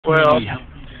Well,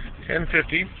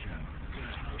 10:50.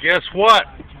 Guess what?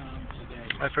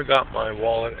 I forgot my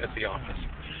wallet at the office.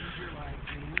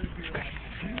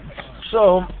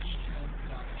 So,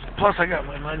 plus I got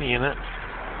my money in it.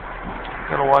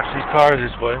 Gotta watch these cars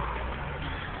this way.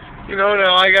 You know,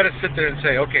 now I gotta sit there and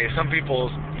say, okay, some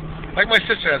people, like my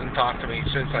sister hasn't talked to me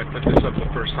since I put this up the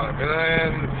first time.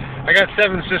 And I got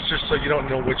 7 sisters, so you don't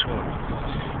know which one.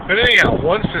 But anyhow,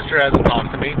 one sister hasn't talked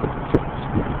to me.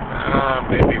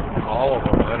 Maybe all of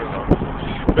them, I don't know.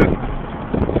 But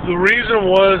the reason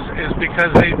is because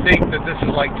they think that this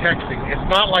is like texting. It's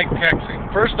not like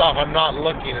texting. First off, I'm not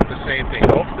looking at the same thing.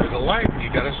 Oh, there's a light. You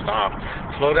gotta stop.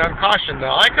 Slow down, caution.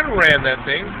 Now, I could have ran that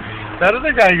thing. That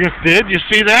other guy just did. You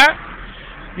see that?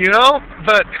 You know?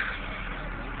 But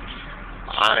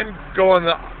I'm going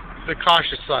the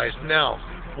cautious side. Now,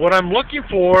 what I'm looking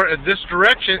for in this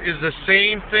direction is the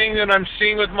same thing that I'm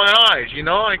seeing with my eyes. You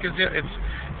know, I can see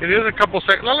it is a couple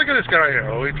seconds. Now look at this guy right here.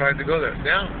 Oh, he tried to go there.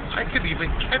 Now, I could even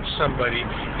catch somebody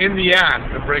in the act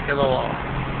of breaking the law.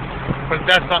 But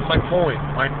that's not my point.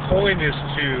 My point is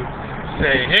to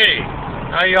say, hey,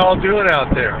 how y'all doing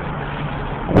out there?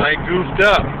 I goofed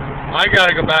up. I got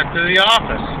to go back to the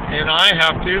office. And I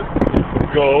have to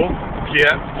go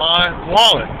get my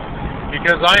wallet.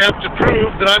 Because I have to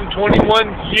prove that I'm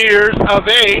 21 years of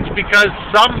age because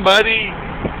somebody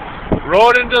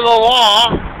wrote into the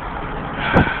law.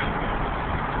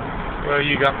 Well,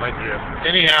 you got my drift.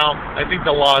 Anyhow, I think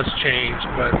the law's changed,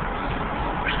 but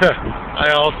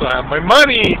I also have my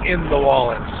money in the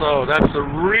wallet. So that's the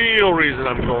real reason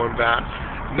I'm going back.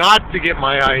 Not to get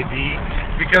my ID,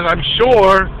 because I'm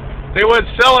sure they would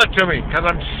sell it to me, because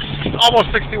I'm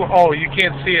almost 61. Oh, you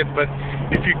can't see it, but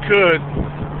if you could,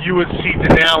 you would see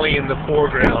Denali in the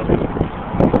foreground.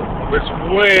 It's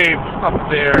way up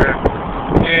there,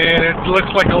 and it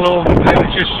looks like a little, and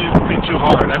it's just too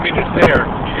hard. I mean, it's there.